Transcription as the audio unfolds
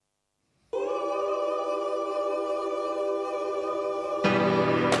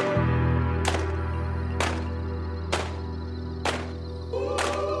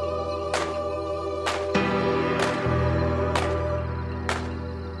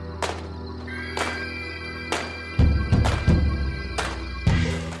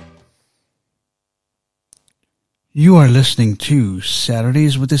You are listening to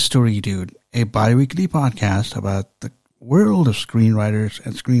Saturdays with the Story Dude, a bi-weekly podcast about the world of screenwriters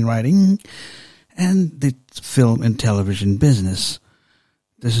and screenwriting and the film and television business.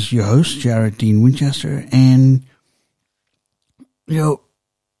 This is your host, Jared Dean Winchester, and,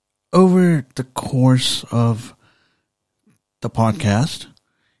 over the course of the podcast,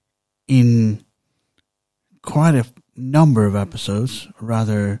 in quite a number of episodes,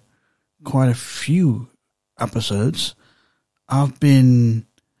 rather quite a few episodes, I've been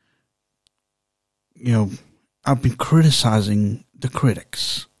criticizing the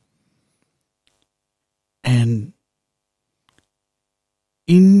critics. And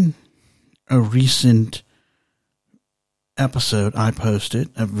in a recent episode I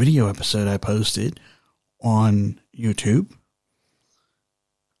posted, a video episode I posted on YouTube,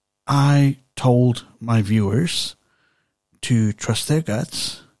 I told my viewers to trust their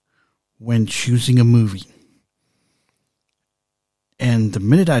guts when choosing a movie. And the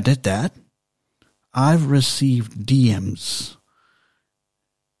minute I did that, I've received DMs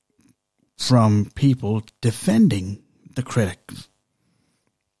from people defending the critics.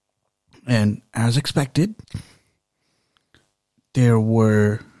 And as expected, there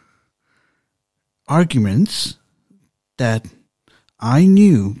were arguments that I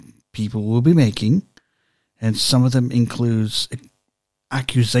knew people will be making, and some of them includes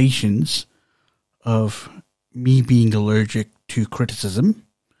accusations of me being allergic to criticism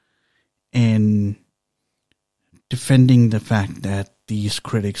and defending the fact that these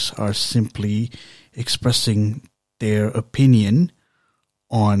critics are simply expressing their opinion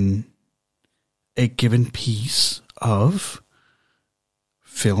on a given piece of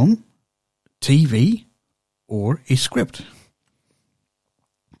film, TV, or a script.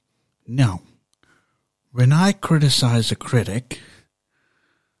 Now, when I criticize a critic,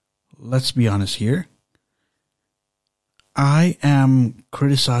 let's be honest here, I am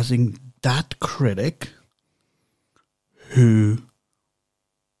criticizing that critic who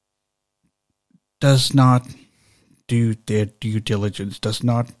does not do their due diligence, does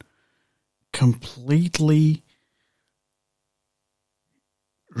not completely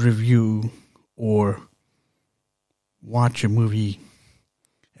review or watch a movie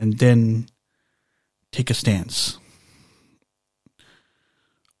and then take a stance.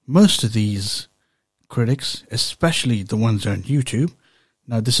 Most of these critics, especially the ones on YouTube,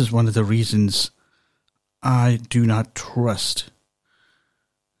 now this is one of the reasons I do not trust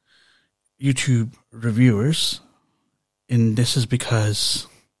YouTube reviewers, and this is because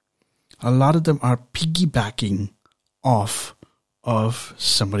a lot of them are piggybacking off of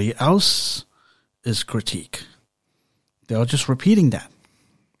somebody else's critique. They're just repeating that.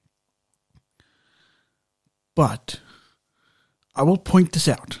 But I will point this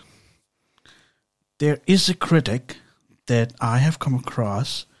out. There is a critic that I have come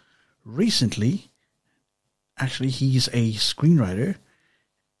across recently. Actually, he's a screenwriter.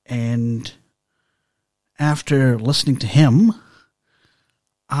 And after listening to him,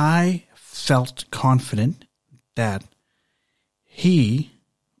 I felt confident that he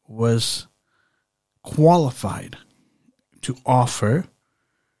was qualified to offer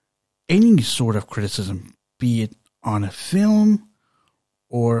any sort of criticism, be it on a film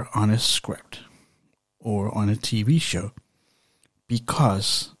or on a script or on a TV show,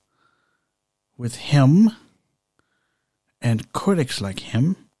 because with him and critics like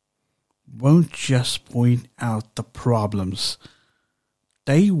him won't just point out the problems.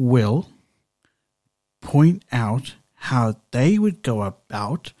 They will point out how they would go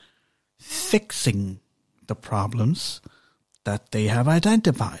about fixing the problems that they have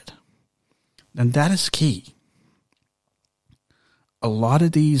identified. And that is key. A lot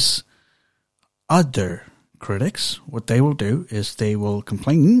of these other critics, what they will do is they will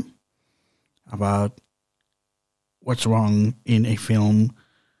complain about what's wrong in a film,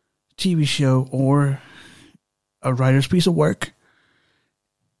 TV show, or a writer's piece of work,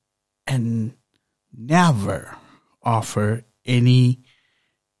 and never offer any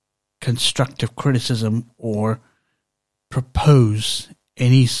constructive criticism or propose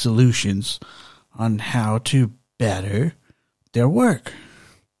any solutions on how to better their work.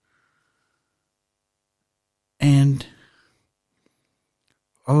 And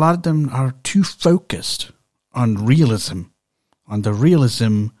a lot of them are too focused on realism, on the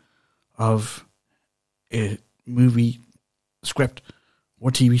realism of a movie, script,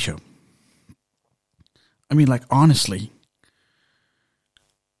 or TV show. I mean, honestly,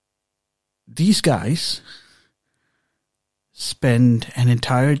 these guys spend an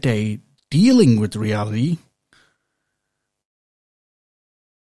entire day dealing with reality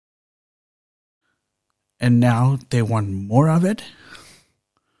and now they want more of it.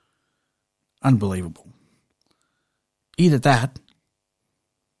 Unbelievable. Either that,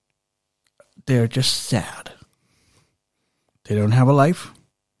 they're just sad. They don't have a life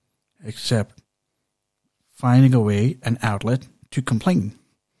except finding a way, an outlet to complain.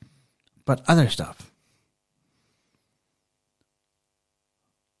 But other stuff.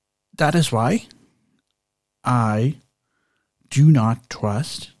 That is why I do not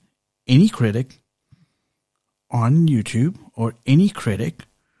trust any critic on YouTube or any critic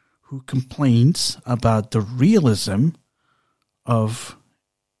who complains about the realism of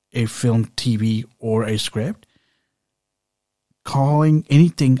a film, TV, or a script, calling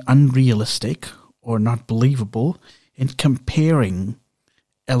anything unrealistic or not believable, and comparing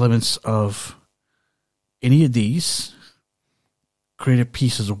elements of any of these creative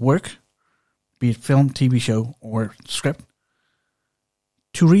pieces of work, be it film, TV show, or script,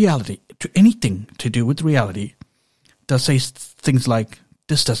 to reality, to anything to do with reality. They'll say things like,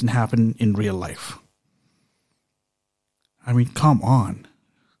 this doesn't happen in real life. I mean, come on.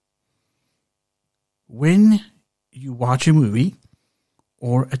 When you watch a movie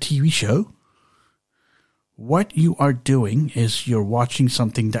or a TV show, what you are doing is you're watching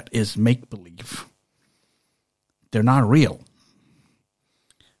something that is make-believe. They're not real.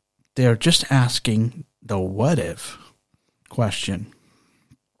 They're just asking the what-if question.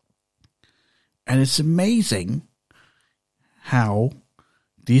 And it's amazing how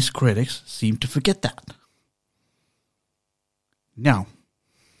these critics seem to forget that. Now,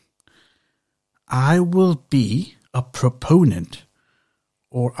 I will be a proponent,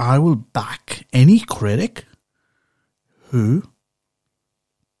 or I will back any critic who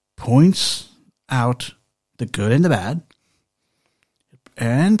points out the good and the bad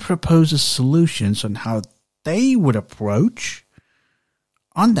and proposes solutions on how they would approach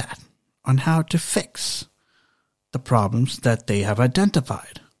on that, on how to fix the problems that they have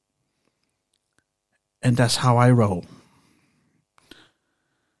identified. And that's how I roll.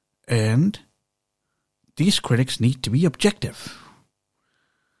 And these critics need to be objective.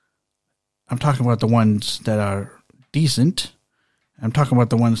 I'm talking about the ones that are decent. I'm talking about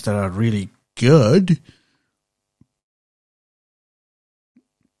the ones that are really good.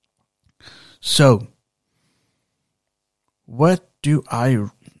 So, what do I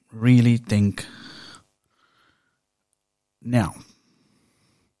really think now?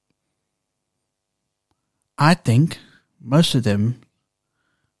 I think most of them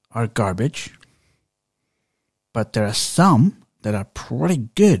are garbage, but there are some that are pretty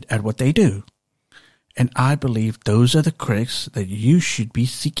good at what they do. And I believe those are the critics that you should be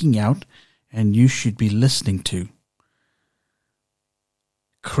seeking out and you should be listening to.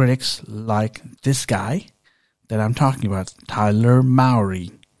 Critics like this guy that I'm talking about, Tyler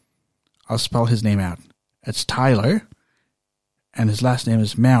Mowry. I'll spell his name out. It's Tyler, and his last name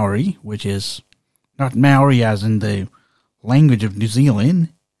is Mowry, which is not Maori as in the language of New Zealand.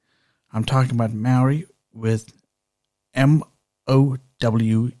 I'm talking about Mowry with M-O-W-E-R-Y.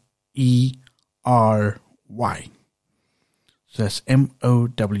 So that's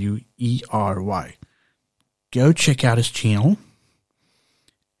M-O-W-E-R-Y. Go check out his channel,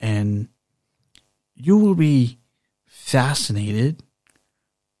 and you will be fascinated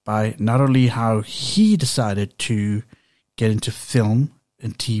by not only how he decided to get into film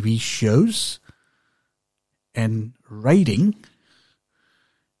and TV shows and writing,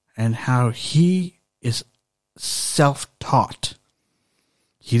 and how he is self-taught.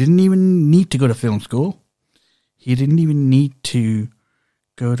 He didn't even need to go to film school. He didn't even need to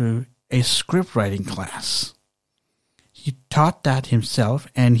go to a script writing class. He taught that himself,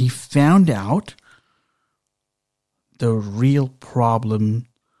 and he found out the real problem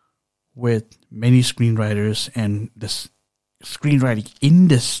with many screenwriters and the screenwriting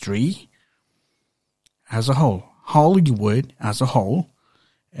industry as a whole, Hollywood as a whole,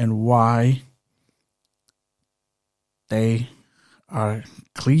 and why they are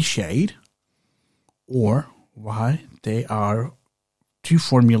cliched or why they are too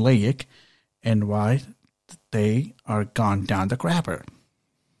formulaic and why they are gone down the crapper.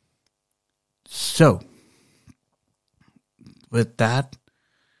 So, with that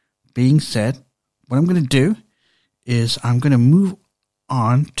being said, what I'm going to do is I'm going to move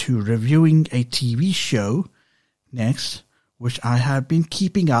on to reviewing a TV show next, which I have been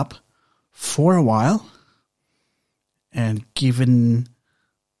keeping up for a while. And given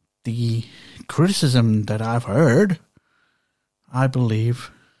the criticism that I've heard, I believe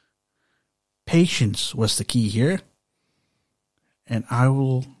patience was the key here. And I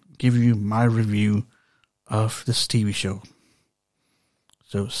will give you my review of this TV show.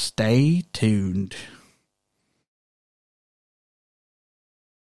 So stay tuned.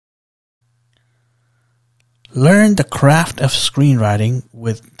 Learn the craft of screenwriting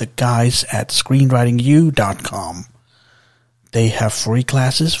with the guys at screenwritingu.com. They have free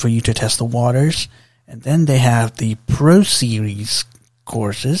classes for you to test the waters, and then they have the Pro Series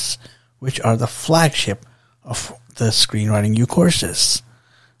courses, which are the flagship of the Screenwriting U courses.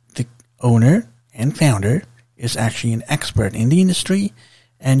 The owner and founder is actually an expert in the industry,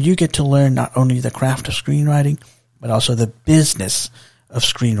 and you get to learn not only the craft of screenwriting, but also the business of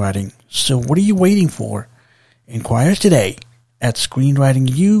screenwriting. So what are you waiting for? Inquire today at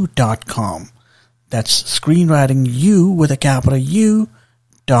screenwritingu.com. That's screenwritingu with a capital U.com.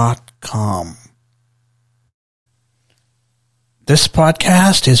 This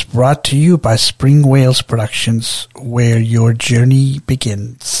podcast is brought to you by Spring Wales Productions, where your journey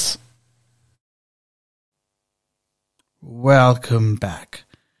begins. Welcome back.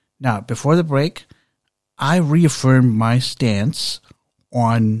 Now, before the break, I reaffirmed my stance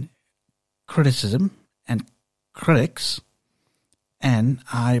on criticism and critics, and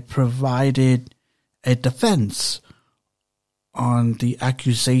I provided a defense on the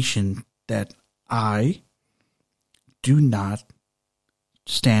accusation that I do not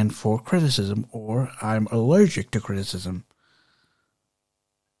stand for criticism or I'm allergic to criticism.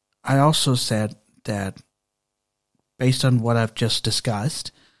 I also said that based on what I've just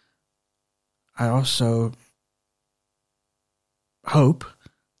discussed, I also hope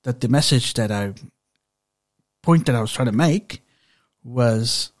that the message that I was trying to make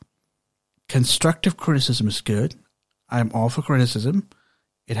was constructive criticism is good. I'm all for criticism.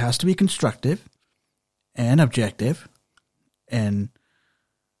 It has to be constructive and objective, and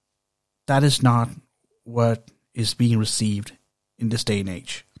that is not what is being received in this day and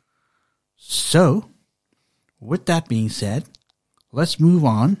age. So, with that being said, let's move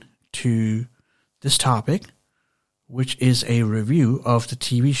on to this topic, which is a review of the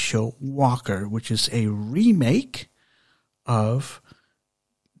TV show Walker, which is a remake of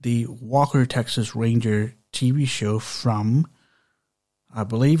the Walker, Texas Ranger TV show from, I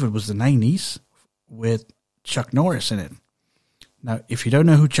believe it was the 90s, with Chuck Norris in it. Now, if you don't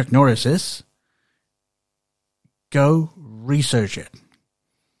know who Chuck Norris is, go research it.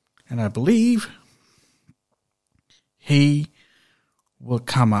 And I believe he will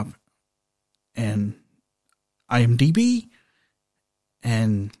come up in IMDb,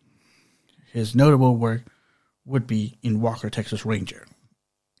 and his notable work would be in Walker, Texas Ranger.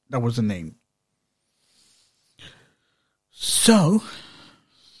 That was the name. So,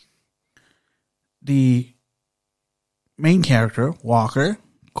 the main character, Walker,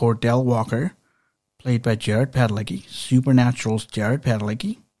 Cordell Walker, played by Jared Padalecki, Supernatural's Jared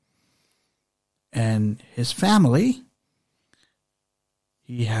Padalecki, and his family.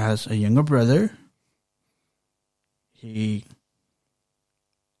 He has a younger brother. He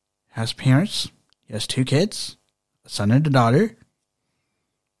has parents. He has 2 kids, a son and a daughter.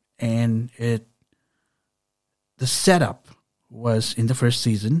 And the setup was in the first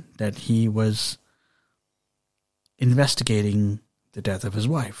season that he was investigating the death of his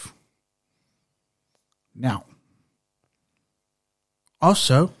wife. Now,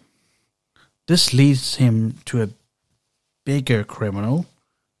 also, this leads him to a bigger criminal,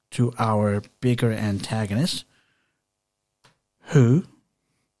 to our bigger antagonist, who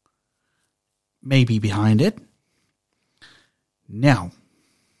may be behind it. Now,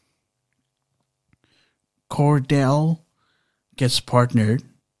 Cordell gets partnered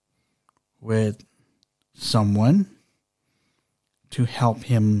with someone to help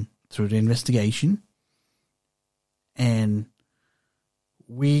him through the investigation, and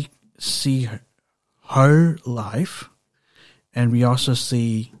we see her life, and we also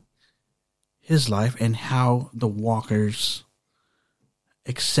see his life and how the Walkers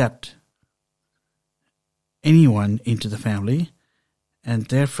accept anyone into the family, and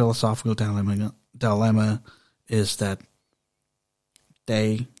their philosophical dilemma is that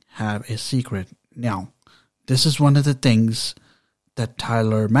they have a secret. Now, this is one of the things that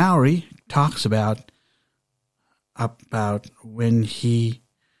Tyler Mowry talks about when he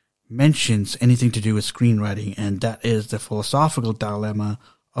mentions anything to do with screenwriting, and that is the philosophical dilemma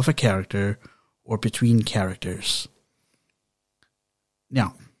of a character or between characters.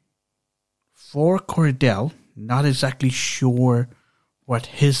 Now, for Cordell, not exactly sure what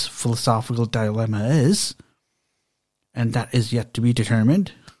his philosophical dilemma is, and that is yet to be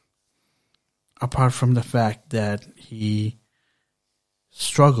determined, apart from the fact that he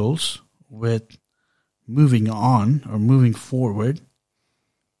struggles with moving on or moving forward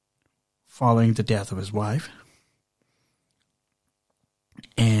following the death of his wife.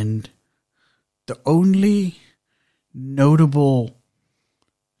 And the only notable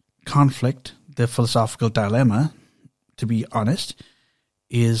conflict the philosophical dilemma, to be honest,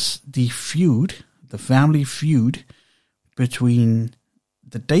 is the family feud between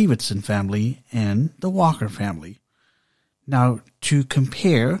the Davidson family and the Walker family. Now, to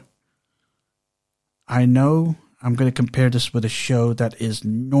compare, I know I'm going to compare this with a show that is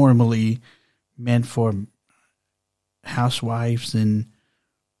normally meant for housewives and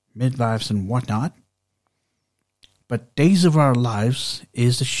midwives and whatnot. But Days of Our Lives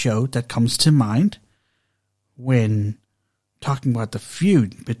is the show that comes to mind when talking about the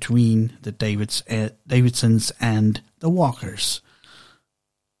feud between the Davidsons and the Walkers.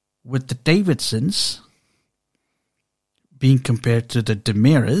 With the Davidsons being compared to the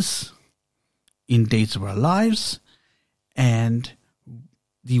DeMeras in Days of Our Lives, and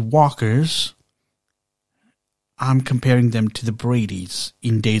the Walkers, I'm comparing them to the Bradys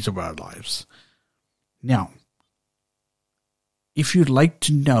in Days of Our Lives. Now, if you'd like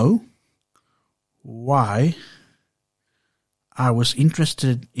to know why I was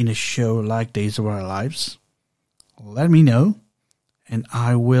interested in a show like Days of Our Lives, let me know, and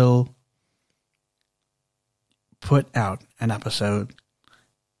I will put out an episode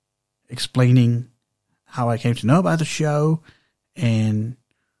explaining how I came to know about the show and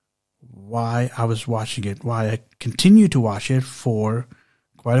why I was watching it, why I continued to watch it for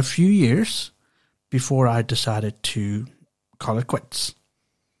quite a few years before I decided to call it quits.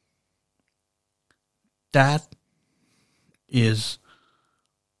 That is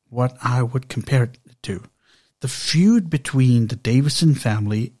what I would compare it to. The feud between the Davidson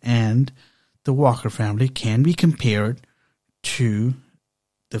family and the Walker family can be compared to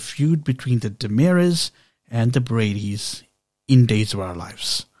the feud between the DeMeras and the Bradys in Days of Our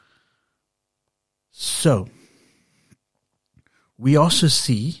Lives. So, we also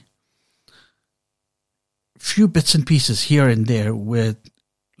see a few bits and pieces here and there with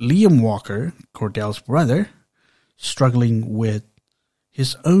Liam Walker, Cordell's brother, struggling with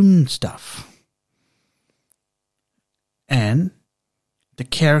his own stuff. And the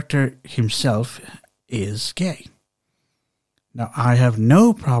character himself is gay. Now, I have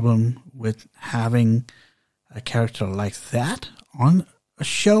no problem with having a character like that on a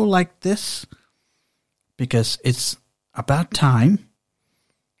show like this, because it's about time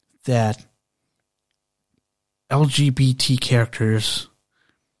that LGBT characters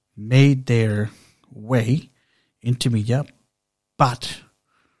made their way into media, but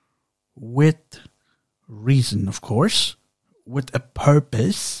with reason, of course, with a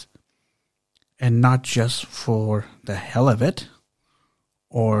purpose, and not just for the hell of it,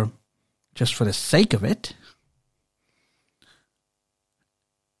 or just for the sake of it.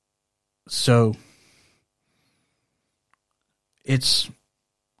 So, it's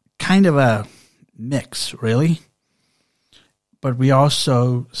kind of a mix, really. But we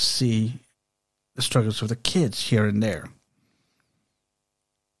also see the struggles of the kids here and there.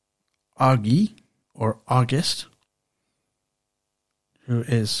 Augie, or August, who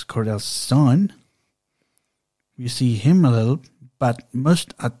is Cordell's son, we see him a little, but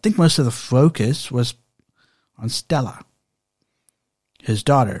I think most of the focus was on Stella, his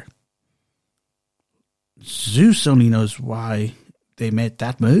daughter. Zeus only knows why they made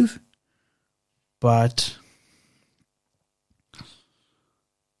that move, but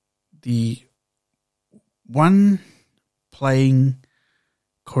the one playing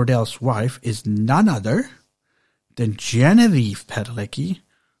Cordell's wife is none other than Genevieve Padalecki,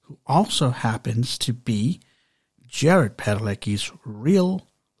 who also happens to be Jared Padalecki's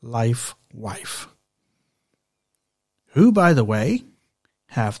real-life wife, who, by the way,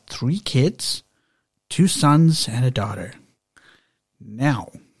 have 3 kids, 2 sons and a daughter. Now,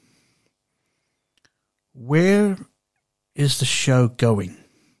 where is the show going?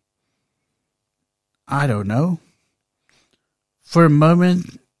 I don't know. For a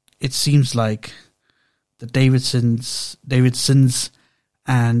moment, it seems like the Davidsons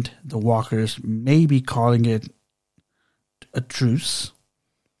and the Walkers may be calling it a truce.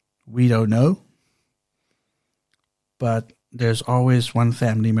 We don't know. But there's always one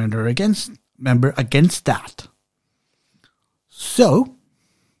family member against that. So,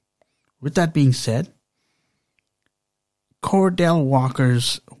 with that being said, Cordell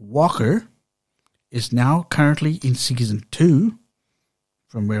Walker's Walker is now currently in season 2,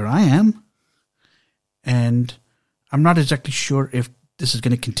 from where I am, and I'm not exactly sure if this is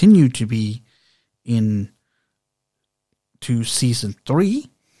going to continue to be to season 3.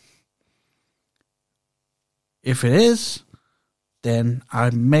 If it is, then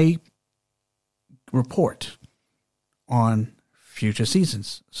I may report on future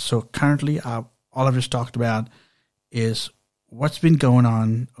seasons. So currently, all I've just talked about is what's been going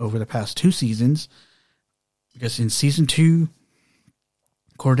on over the past 2 seasons. Because in season 2,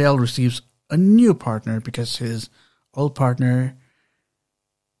 Cordell receives a new partner because his old partner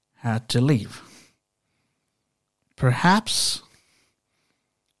had to leave. Perhaps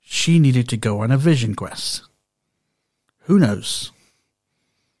she needed to go on a vision quest. Who knows?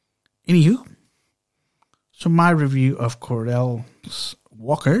 Anywho, so my review of Cordell's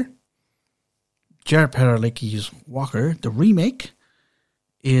Walker, Jared Padalecki's Walker, the remake,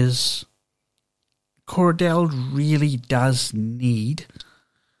 is Cordell really does need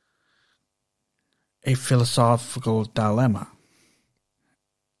a philosophical dilemma.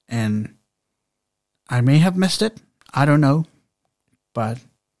 And I may have missed it. I don't know. But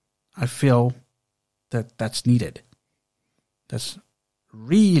I feel that that's needed. That's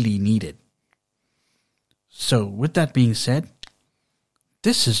really needed. So with that being said,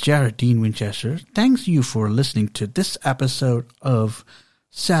 this is Jared Dean Winchester. Thanks you for listening to this episode of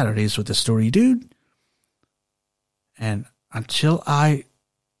Saturdays with the Story Dude. And until I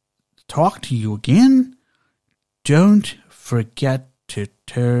talk to you again, don't forget to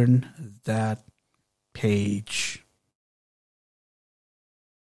turn that page.